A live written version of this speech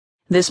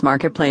This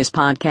Marketplace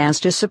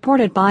podcast is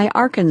supported by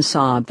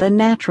Arkansas, the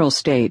natural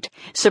state.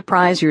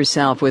 Surprise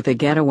yourself with a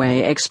getaway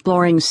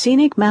exploring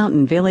scenic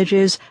mountain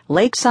villages,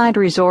 lakeside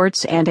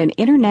resorts, and an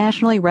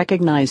internationally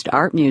recognized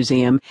art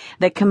museum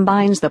that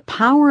combines the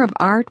power of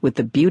art with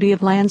the beauty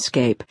of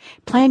landscape.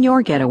 Plan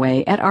your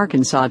getaway at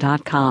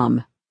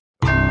arkansas.com.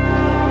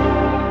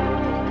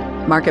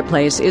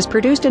 Marketplace is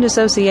produced in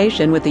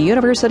association with the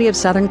University of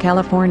Southern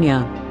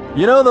California.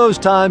 You know those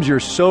times you're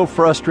so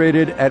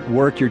frustrated at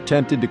work you're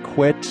tempted to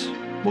quit?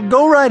 Well,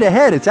 go right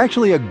ahead. It's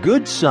actually a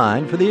good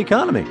sign for the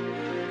economy.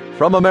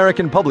 From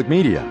American Public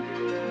Media,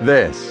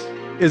 this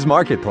is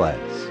Marketplace.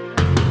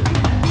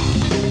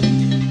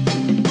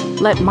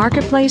 Let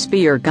Marketplace be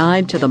your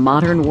guide to the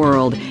modern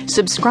world.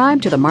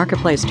 Subscribe to the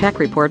Marketplace Tech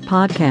Report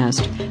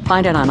podcast.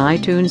 Find it on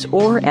iTunes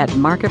or at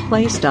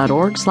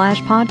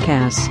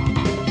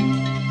marketplace.org/podcasts.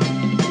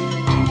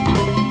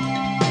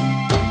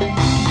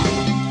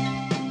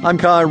 I'm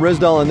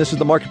Ryssdal, and this is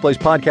the Marketplace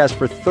podcast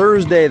for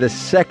Thursday, the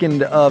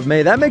 2nd of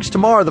May. That makes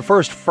tomorrow the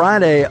first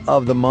Friday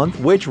of the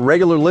month, which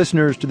regular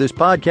listeners to this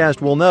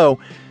podcast will know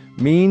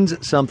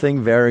means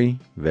something very,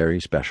 very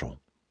special.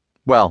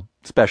 Well,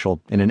 special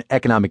in an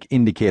economic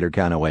indicator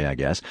kind of way, I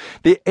guess.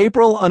 The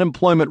April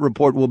unemployment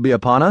report will be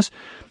upon us.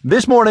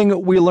 This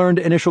morning, we learned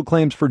initial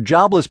claims for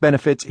jobless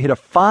benefits hit a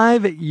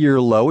 5-year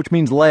low, which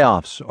means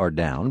layoffs are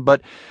down.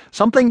 But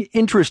something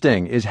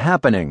interesting is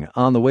happening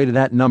on the way to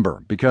that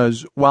number,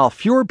 because while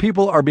fewer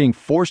people are being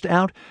forced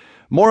out,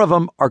 more of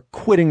them are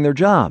quitting their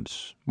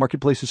jobs.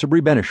 Marketplace's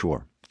Sabri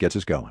Benishore gets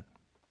us going.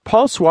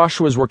 Paul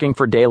Swash was working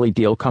for daily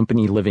deal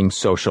company Living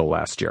Social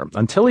last year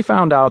until he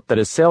found out that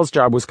his sales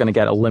job was going to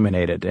get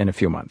eliminated in a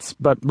few months.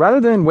 But rather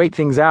than wait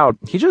things out,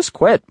 he just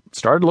quit,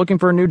 started looking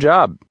for a new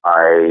job.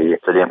 I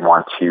didn't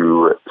want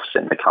to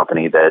sit in a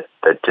company that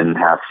didn't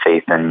have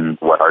faith in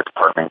what our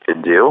department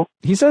could do.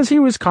 He says he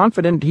was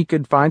confident he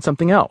could find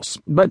something else,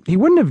 but he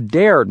wouldn't have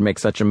dared make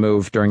such a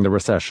move during the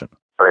recession.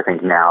 But I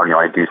think now,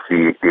 I do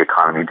see the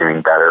economy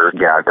doing better.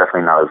 Yeah,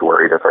 definitely not as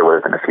worried as I would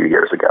have been a few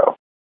years ago.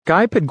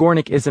 Guy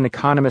Podgornik is an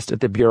economist at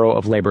the Bureau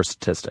of Labor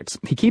Statistics.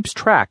 He keeps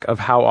track of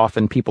how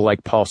often people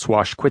like Paul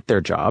Swash quit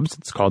their jobs.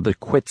 It's called the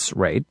quits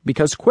rate,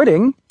 because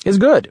quitting is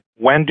good.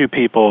 When do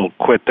people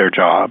quit their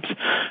jobs?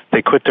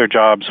 They quit their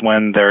jobs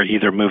when they're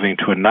either moving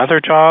to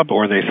another job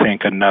or they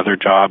think another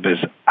job is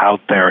out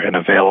there and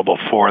available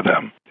for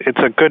them. It's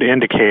a good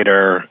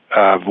indicator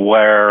of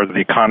where the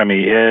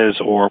economy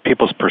is or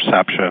people's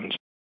perceptions.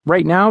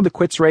 Right now, the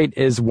quits rate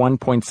is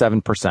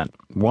 1.7%.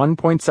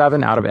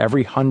 1.7 out of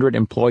every 100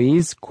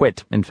 employees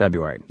quit in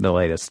February, the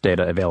latest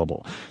data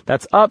available.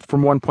 That's up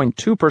from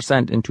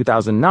 1.2% in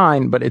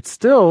 2009, but it's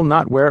still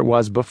not where it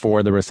was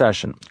before the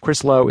recession.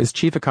 Chris Lowe is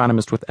chief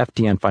economist with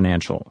FTN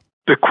Financial.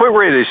 The quit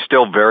rate is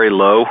still very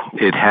low.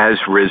 It has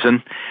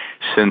risen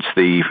since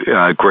the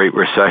Great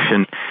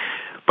Recession,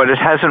 but it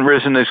hasn't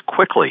risen as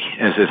quickly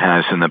as it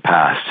has in the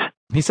past.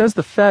 He says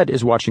the Fed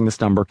is watching this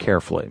number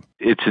carefully.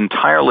 It's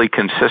entirely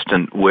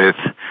consistent with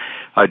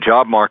a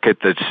job market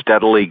that's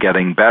steadily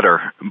getting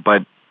better,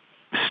 but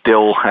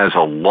still has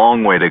a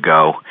long way to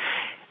go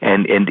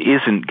and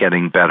isn't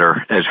getting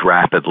better as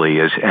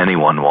rapidly as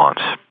anyone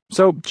wants.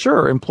 So,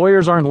 sure,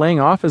 employers aren't laying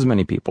off as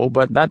many people,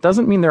 but that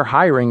doesn't mean they're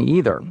hiring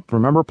either.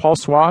 Remember Paul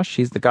Swash?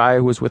 He's the guy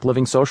who was with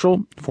Living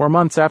Social. 4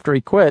 months after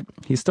he quit,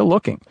 he's still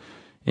looking.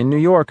 In New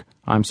York,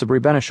 I'm Sabri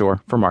Benishore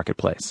for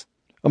Marketplace.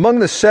 Among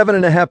the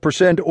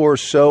 7.5% or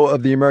so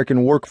of the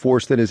American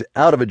workforce that is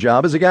out of a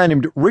job is a guy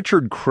named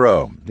Richard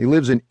Crow. He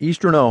lives in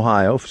eastern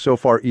Ohio, so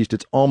far east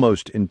it's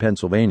almost in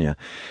Pennsylvania.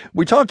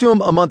 We talked to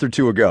him a month or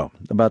two ago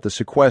about the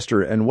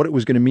sequester and what it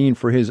was going to mean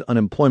for his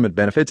unemployment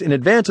benefits. In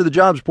advance of the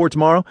jobs report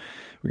tomorrow,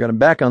 we got him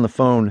back on the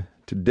phone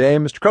today.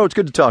 Mr. Crow, it's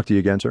good to talk to you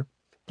again, sir.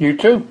 You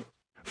too.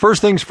 First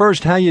things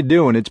first, how you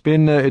doing? It's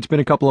been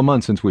a couple of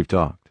months since we've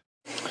talked.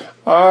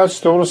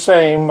 Still the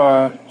same.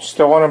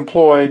 Still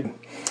unemployed.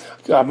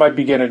 I might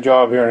be getting a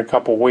job here in a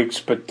couple of weeks,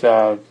 but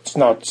it's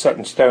not set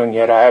in stone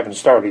yet. I haven't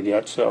started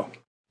yet, so.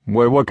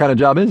 What kind of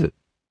job is it?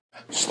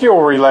 Steel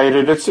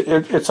related.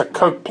 It's a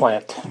coke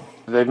plant.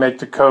 They make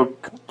the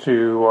coke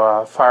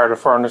to fire the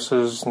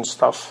furnaces and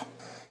stuff.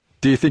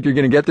 Do you think you're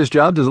going to get this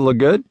job? Does it look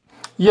good?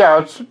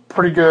 Yeah, it's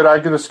pretty good. I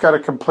just got to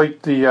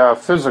complete the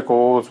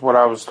physical, is what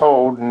I was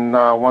told, and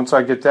once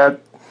I get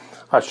that,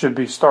 I should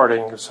be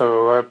starting.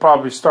 So I'll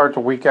probably start the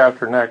week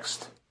after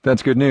next.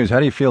 That's good news. How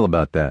do you feel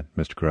about that,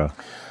 Mr. Crow?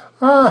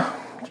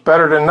 It's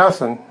better than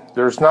nothing.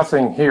 There's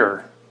nothing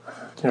here.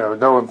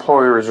 No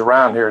employers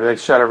around here. They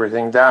shut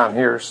everything down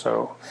here.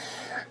 So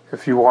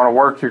if you want to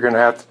work, you're going to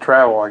have to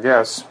travel, I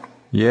guess.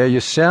 Yeah,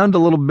 you sound a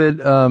little bit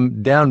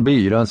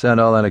downbeat. You don't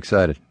sound all that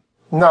excited.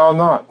 No, I'm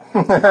not.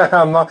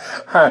 I'm not.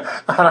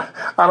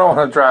 I don't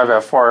want to drive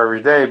that far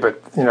every day,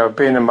 but,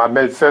 being in my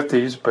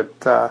mid-50s, but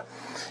got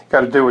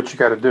to do what you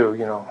got to do,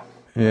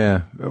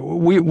 Yeah.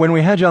 When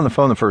we had you on the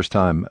phone the first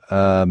time,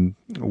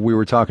 we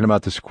were talking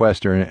about the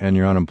sequester and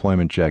your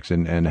unemployment checks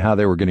and how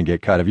they were going to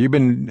get cut. Have you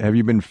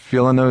been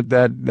feeling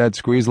that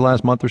squeeze the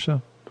last month or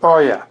so? Oh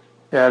yeah.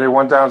 Yeah, they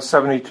went down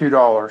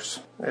 $72.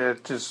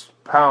 It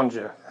just pounds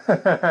you. You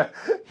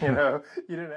didn't